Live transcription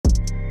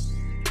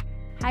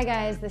Hi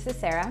guys, this is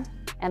Sarah.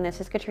 And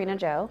this is Katrina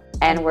Jo.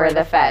 And we're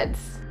the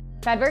Feds.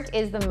 FedWork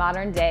is the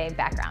modern day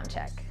background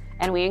check.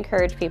 And we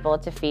encourage people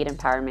to feed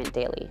empowerment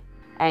daily.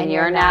 And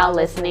you're now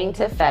listening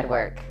to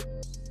FedWork.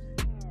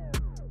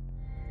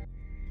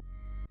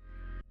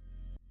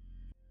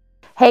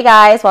 Hey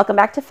guys, welcome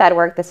back to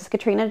FedWork. This is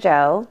Katrina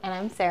Jo. And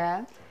I'm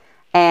Sarah.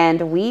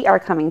 And we are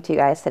coming to you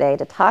guys today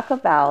to talk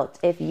about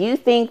if you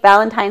think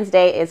Valentine's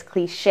Day is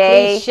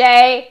cliche.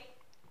 Cliche.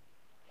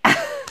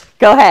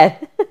 Go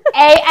ahead.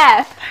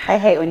 AF. I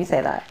hate when you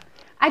say that.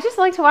 I just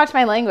like to watch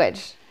my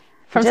language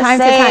from Just time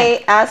to say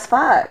time. as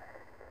fuck.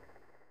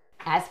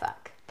 As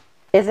fuck.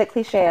 Is it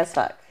cliche as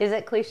fuck? Is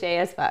it cliche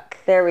as fuck?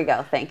 There we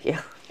go. Thank you.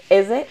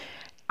 Is it?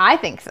 I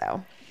think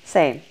so.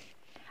 Same.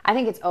 I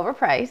think it's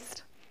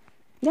overpriced.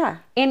 Yeah.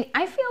 And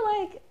I feel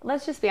like,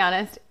 let's just be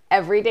honest,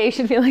 every day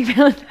should feel like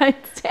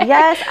Valentine's Day.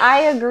 Yes,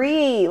 I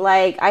agree.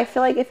 Like, I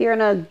feel like if you're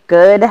in a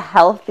good,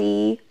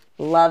 healthy,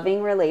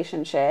 loving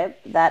relationship,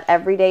 that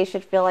every day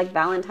should feel like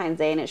Valentine's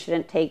Day, and it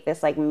shouldn't take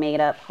this like made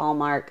up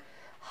Hallmark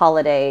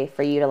holiday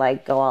for you to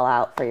like go all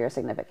out for your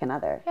significant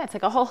other. Yeah, it's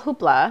like a whole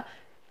hoopla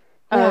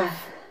of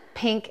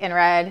pink and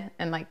red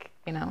and like,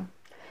 you know.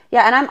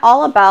 Yeah, and I'm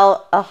all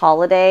about a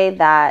holiday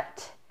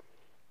that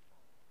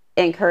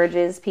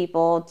encourages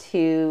people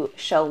to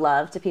show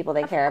love to people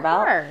they care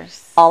about. Of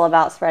course. All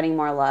about spreading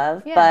more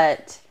love. Yeah.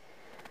 But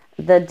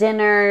the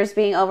dinners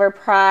being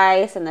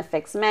overpriced and the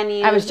fixed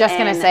menus. I was just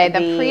going to say the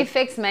the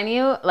prefix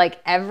menu, like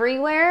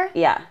everywhere.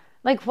 Yeah.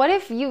 Like what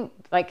if you,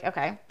 like,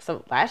 okay,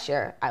 so last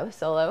year I was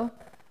solo.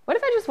 What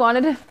if I just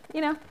wanted to,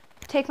 you know,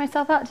 take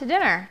myself out to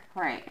dinner?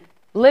 Right.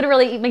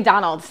 Literally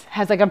McDonald's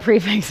has like a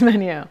prefix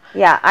menu.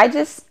 Yeah, I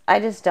just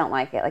don't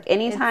like it. Like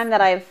anytime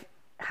that I've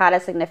had a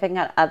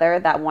significant other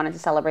that wanted to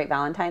celebrate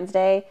Valentine's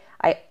Day,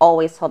 I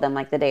always told them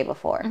like the day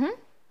before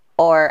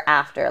or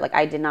after. Like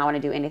I did not want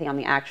to do anything on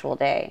the actual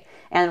day.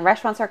 And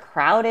restaurants are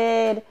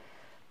crowded.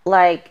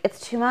 Like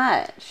it's too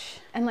much.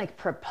 And like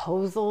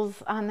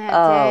proposals on that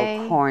Oh,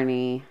 day.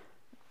 corny.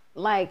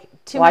 Like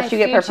to Watch my you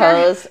get future-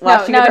 proposed. No,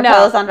 Watch you no, get no,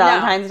 proposed on no.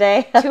 Valentine's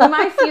Day. To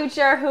my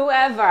future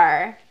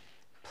whoever,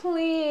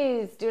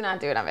 please do not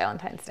do it on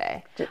Valentine's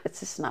Day.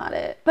 It's just not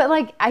it. But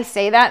like I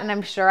say that, and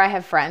I'm sure I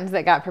have friends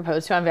that got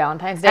proposed to on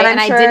Valentine's Day, And and,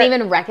 I'm I sure- didn't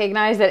even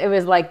recognize that it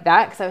was like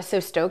that because I was so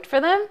stoked for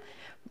them.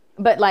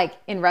 But like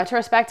in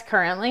retrospect,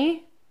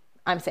 currently,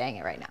 I'm saying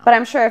it right now. But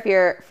I'm sure if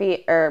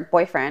your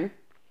boyfriend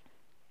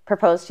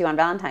proposed to you on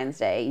Valentine's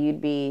Day,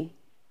 you'd be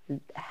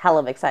hell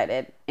of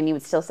excited and you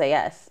would still say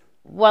yes.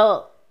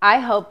 Well, I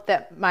hope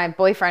that my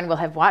boyfriend will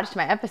have watched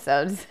my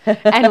episodes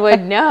and would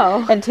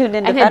know And tuned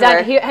into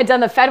and he had done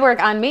the Fed work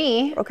on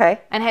me.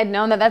 Okay. And had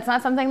known that that's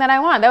not something that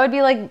I want. That would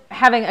be like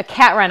having a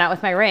cat run out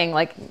with my ring.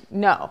 Like,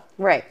 no.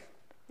 Right.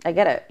 I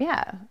get it.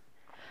 Yeah.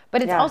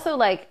 But it's also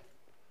like,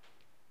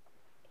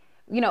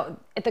 you know,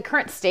 at the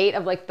current state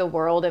of like the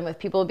world and with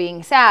people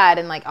being sad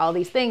and like all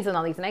these things and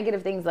all these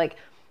negative things, like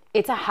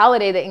it's a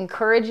holiday that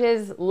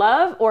encourages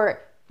love or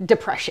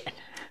depression,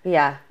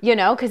 Yeah. you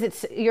know,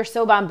 because you're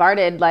so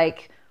bombarded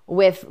like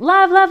with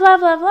love, love,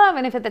 love, love, love.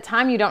 And if at the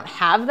time you don't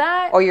have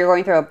that, Or you're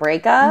going through a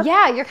breakup.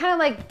 yeah, you're kind of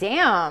like,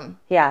 damn.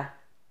 Yeah.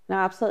 No,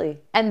 absolutely.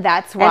 And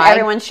that's And why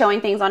everyone's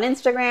showing things on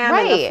Instagram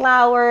and the Right.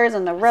 flowers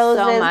and the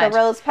roses, so the much.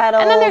 rose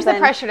petals. And then there's the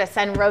pressure to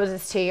send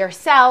roses to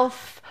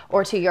yourself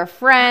or to your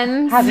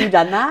friends. Have you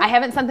done that? I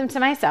haven't sent them to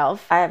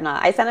myself. I have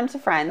not. I sent them to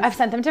friends. I've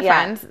sent them to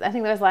friends. I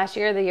think that was last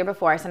year or the year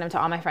before. I sent them to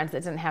all my friends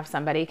that didn't have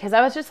somebody because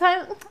I was just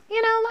like,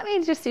 you know, let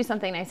me just do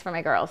something nice for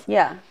my girls.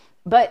 Yeah.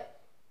 But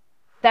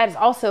that is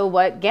also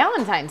what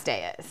Galentine's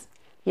Day is.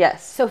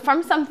 Yes. So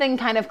from something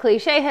kind of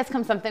cliche has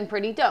come something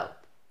pretty dope,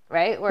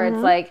 right? Where it's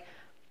like,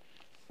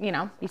 you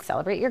know, you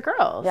celebrate your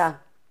girls. Yeah.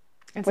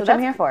 And Which so I'm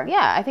here for.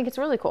 Yeah, I think it's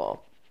really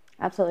cool.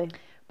 Absolutely.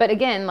 But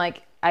again,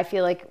 like I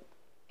feel like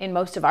in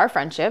most of our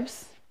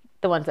friendships,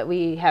 the ones that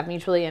we have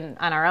mutually and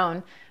on our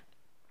own,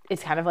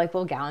 it's kind of like,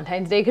 well,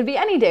 Valentine's Day could be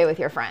any day with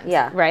your friends.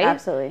 Yeah. Right?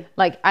 Absolutely.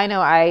 Like I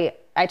know I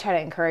try to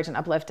encourage and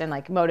uplift and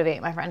like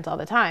motivate my friends all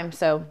the time.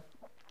 So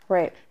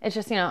Right. it's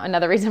just, you know,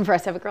 another reason for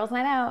us to have a girls'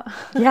 night out.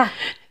 Yeah.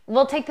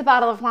 We'll take the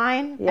bottle of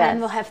wine Yes. and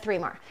we'll have 3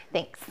 more.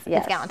 Thanks.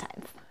 Yes. It's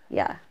Galentine's.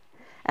 Yeah.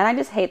 And I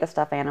just hate the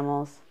stuffed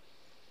animals.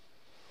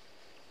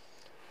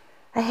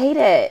 I hate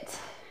it.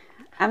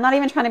 I'm not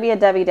even trying to be a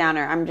Debbie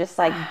Downer. I'm just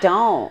like,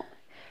 don't.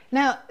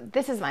 Now,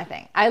 this is my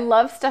thing. I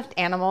love stuffed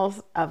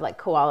animals of like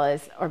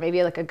koalas or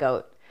maybe like a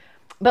goat,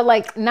 but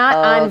like not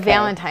on Okay.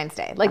 Valentine's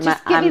Day. Like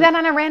just give me that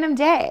on a random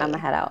day. I'm going to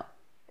head out.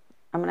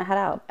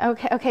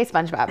 Okay,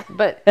 SpongeBob.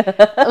 But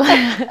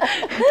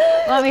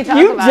let me talk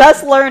You about.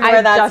 just learned where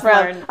I that's just from.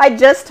 learned. I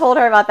just told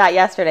her about that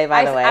yesterday,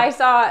 by the way. I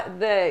saw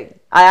the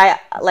I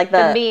like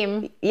the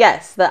meme.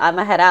 Yes, the I'm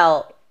going to head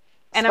out.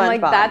 And I'm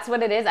like, SpongeBob. that's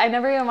what it is. I've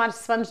never even watched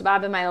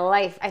SpongeBob in my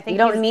life. I think You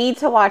don't need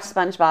to watch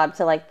SpongeBob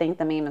to like think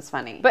the meme is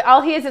funny. But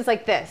all he is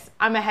like this.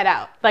 I'm gonna head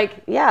out.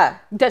 Like, yeah.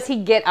 does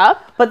he get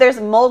up? But there's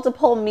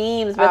multiple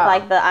memes with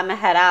like the I'm gonna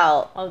head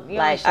out. Well, you only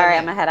like, showed all right, me-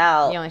 I'm gonna head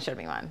out. You only showed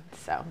me one,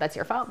 so that's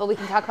your fault. But we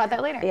can talk about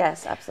that later.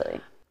 Yes,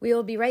 absolutely. We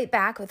will be right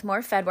back with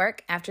more FedWork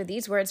after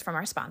these words from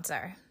our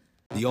sponsor.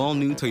 The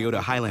all-new Toyota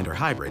Highlander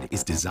Hybrid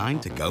is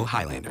designed to go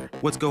Highlander.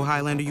 What's go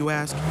Highlander, you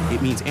ask?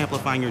 It means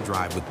amplifying your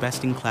drive with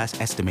best-in-class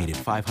estimated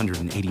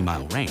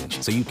 580-mile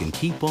range, so you can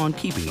keep on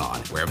keeping on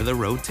wherever the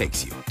road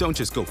takes you. Don't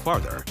just go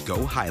farther,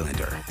 go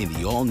Highlander in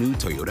the all-new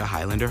Toyota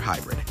Highlander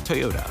Hybrid.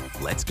 Toyota,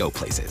 let's go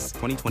places.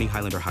 2020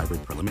 Highlander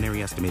Hybrid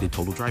preliminary estimated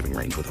total driving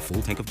range with a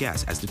full tank of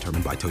gas as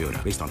determined by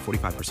Toyota. Based on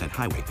 45%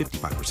 highway,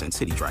 55%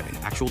 city driving.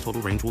 Actual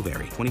total range will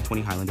vary.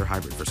 2020 Highlander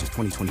Hybrid versus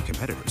 2020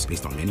 competitors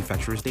based on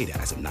manufacturer's data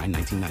as of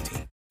 9/19/19.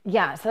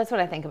 Yeah, so that's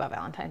what I think about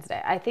Valentine's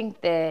Day. I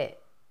think that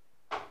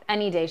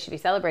any day should be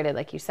celebrated,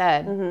 like you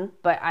said,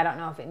 but I don't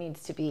know if it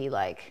needs to be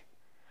like,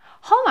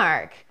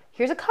 Hallmark,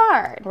 here's a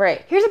card.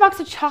 Right. Here's a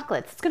box of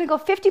chocolates. It's going to go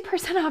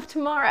 50% off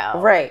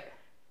tomorrow. Right.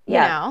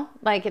 Yeah. You know,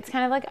 like it's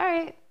kind of like, all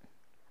right.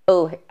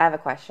 Oh, I have a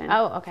question.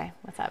 Oh, okay.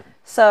 What's up?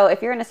 So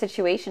if you're in a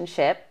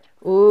situationship,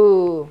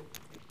 Ooh.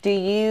 do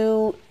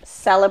you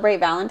celebrate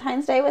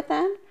Valentine's Day with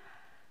them?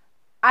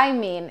 I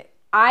mean,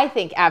 I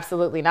think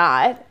absolutely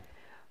not.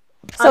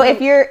 So if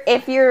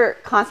you're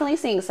constantly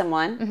seeing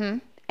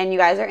someone and you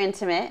guys are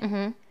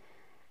intimate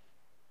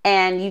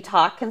and you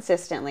talk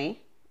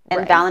consistently and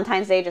Right.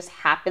 Valentine's Day just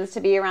happens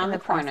to be around the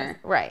corner,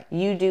 Right.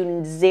 you do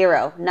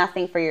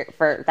nothing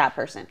for that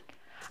person.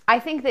 I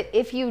think that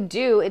if you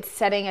do, it's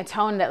setting a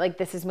tone that like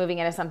this is moving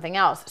into something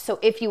else. So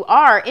if you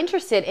are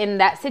interested in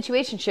that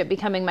situationship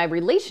becoming my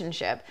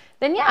relationship,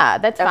 then yeah,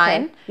 that's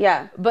fine.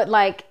 Yeah. But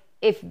like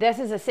if this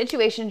is a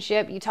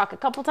situationship, you talk a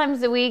couple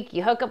times a week,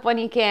 you hook up when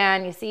you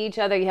can, you see each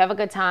other, you have a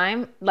good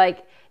time,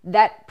 like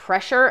that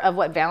pressure of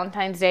what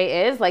Valentine's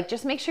Day is, like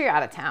just make sure you're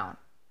out of town.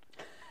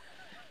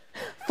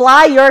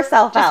 Fly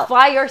yourself out.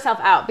 Fly yourself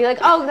out. Be like,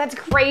 oh, that's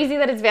crazy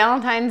that it's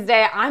Valentine's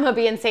Day. I'm gonna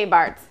be in St.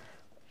 Bart's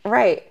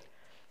Right.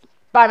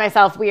 by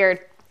myself. Weird.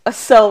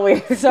 So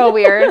weird. So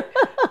weird.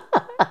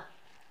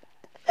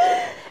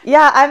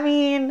 Yeah, I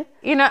mean,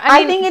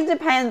 I think it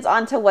depends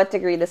on to what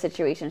degree the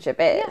situationship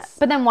is. Yeah.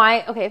 But then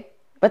why? Okay.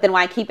 But then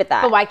why keep it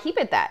that? But why keep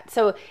it that?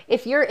 So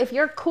if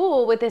you're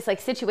cool with this like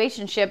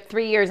situationship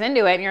 3 years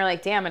into it, and you're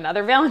like, damn,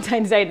 another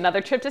Valentine's Day,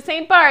 another trip to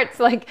St. Bart's,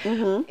 like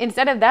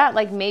instead of that,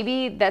 like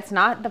maybe that's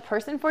not the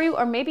person for you,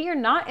 or maybe you're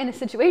not in a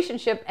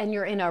situationship and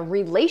you're in a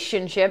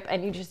relationship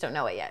and you just don't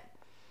know it yet.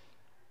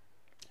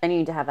 And you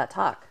need to have that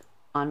talk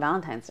on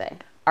Valentine's Day.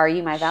 Are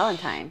you my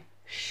Valentine?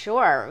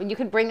 Sure, you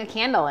could bring a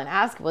candle and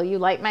ask, will you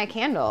light my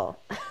candle?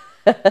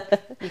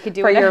 You could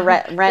do For it your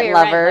rent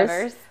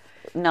lovers.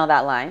 Know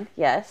that line,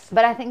 yes.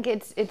 But I think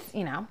it's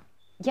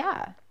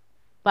yeah,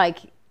 like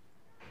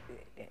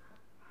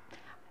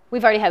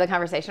we've already had the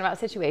conversation about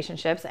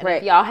situationships, and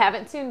if y'all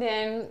haven't tuned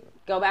in,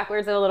 go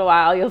backwards in a little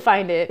while, you'll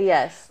find it.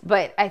 Yes.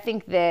 But I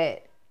think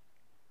that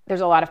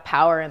there's a lot of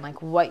power in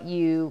like what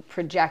you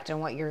project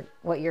and what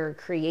you're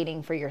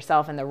creating for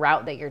yourself and the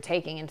route that you're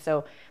taking. And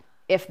so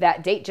if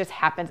that date just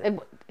happens,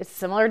 it's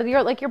similar to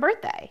your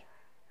birthday,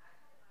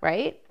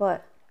 right?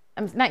 What?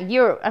 I'm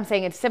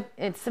saying it's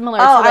similar.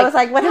 Oh, to like, I was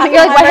like, what happened?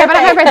 You're like, what happened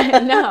on my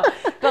birthday? No,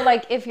 but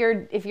like if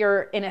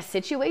you're in a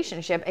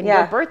situationship and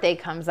your birthday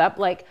comes up,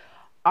 like,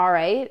 all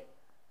right,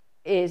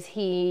 is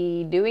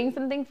he doing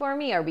something for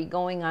me? Are we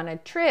going on a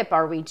trip?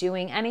 Are we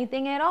doing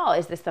anything at all?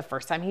 Is this the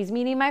first time he's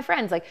meeting my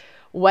friends? Like,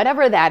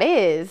 whatever that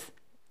is,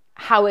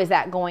 how is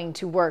that going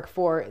to work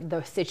for the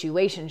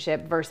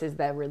situationship versus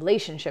the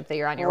relationship that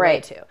you're on your way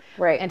to?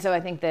 Right. And so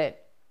I think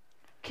that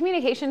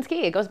communication's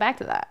key. It goes back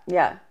to that.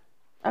 Yeah.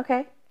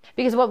 Okay.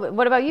 Because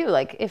what about you?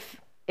 Like if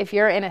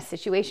you're in a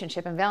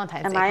situationship and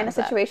Valentine's Day Am I in a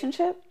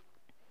situationship?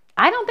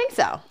 I don't think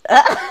so.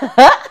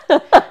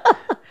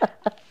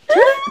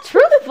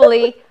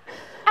 Truthfully,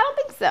 I don't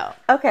think so.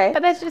 Okay.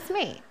 But that's just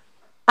me.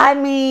 I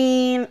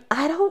mean,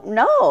 I don't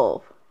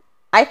know.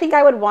 I think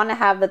I would want to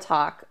have the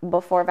talk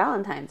before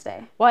Valentine's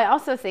Day. Well, I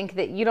also think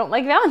that you don't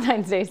like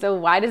Valentine's Day, so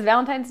why does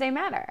Valentine's Day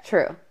matter?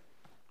 True.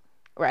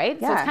 Right?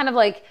 Yeah. So it's kind of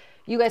like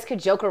you guys could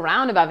joke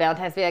around about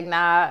Valentine's Day, like,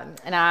 nah,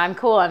 I'm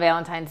cool on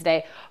Valentine's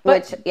Day.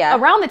 But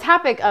around the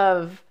topic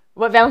of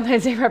what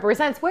Valentine's Day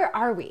represents, where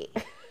are we?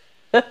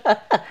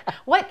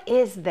 What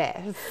is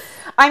this?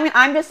 I mean,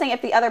 I'm just saying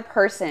if the other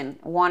person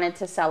wanted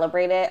to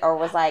celebrate it or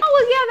was like, oh,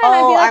 well, yeah, then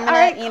I'd be like, I'm gonna,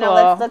 all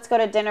right, cool. let's go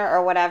to dinner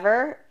or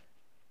whatever,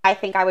 I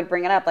think I would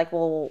bring it up. Like,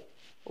 well,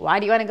 why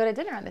do you want to go to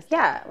dinner on this day?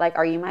 Yeah, like,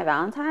 are you my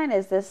Valentine?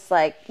 Is this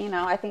like,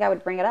 I think I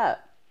would bring it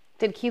up.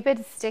 Did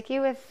Cupid stick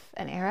you with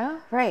an arrow?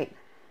 Right.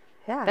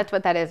 Yeah. That's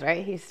what that is,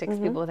 right? He sticks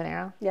people with an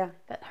arrow? Yeah.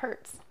 That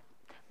hurts.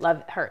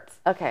 Love hurts.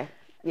 Okay.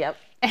 Yep.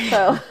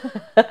 So,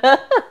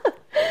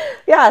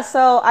 yeah.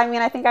 So, I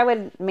mean, I think I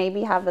would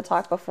maybe have the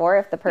talk before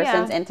if the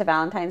person's into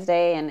Valentine's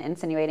Day and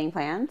insinuating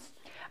plans.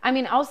 I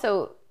mean,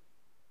 also,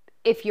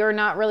 if you're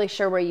not really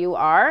sure where you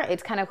are,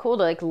 it's kind of cool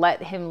to like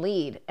let him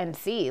lead and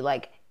see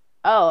like,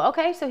 oh,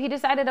 okay, so he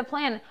decided a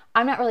plan.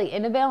 I'm not really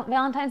into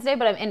Valentine's Day,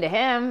 but I'm into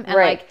him.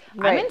 And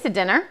I'm into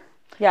dinner.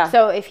 Yeah.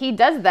 So if he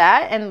does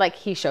that and like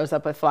he shows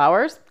up with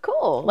flowers,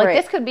 cool. Like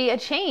this could be a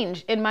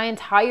change in my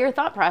entire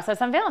thought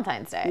process on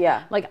Valentine's Day.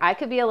 Yeah. Like I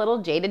could be a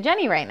little jaded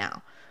Jenny right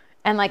now.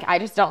 And like I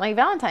just don't like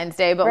Valentine's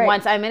Day, but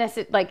once I'm in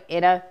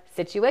a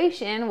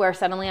situation where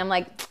suddenly I'm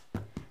like,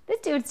 this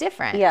dude's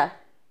different. Yeah.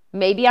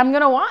 maybe I'm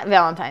going to want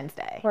Valentine's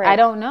Day. Right. I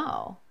don't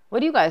know. What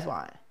do you guys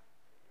want?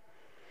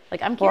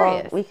 Like, I'm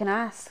curious. Well, we can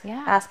ask.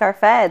 Yeah. Ask our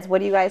feds. What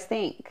do you guys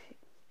think?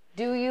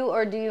 Do you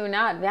or do you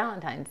not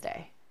Valentine's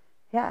Day?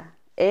 Yeah.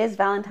 Is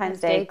Valentine's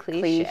Day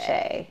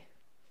cliche?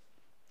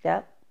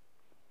 Yep.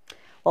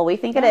 Well, we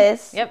think it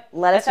is. Yep.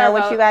 Let us know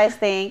what you guys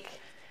think.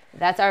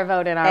 That's our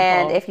vote in our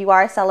And poll. if you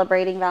are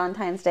celebrating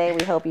Valentine's Day,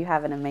 we hope you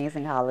have an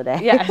amazing holiday.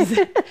 Yes.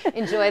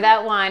 Enjoy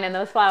that wine and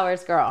those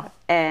flowers, girl.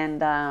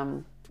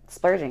 And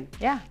splurging.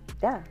 Yeah.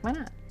 Yeah. Why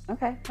not?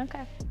 Okay.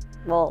 Okay.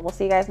 Well, we'll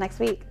see you guys next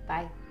week.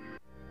 Bye.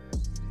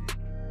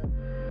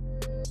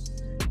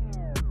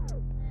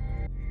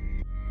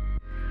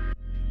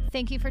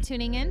 Thank you for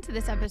tuning in to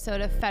this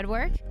episode of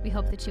FedWork. We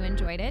hope that you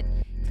enjoyed it.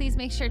 Please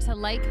make sure to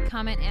like,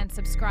 comment, and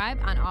subscribe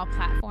on all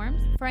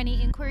platforms. For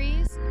any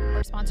inquiries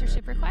or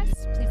sponsorship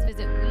requests, please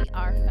visit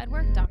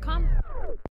wearefedwork.com.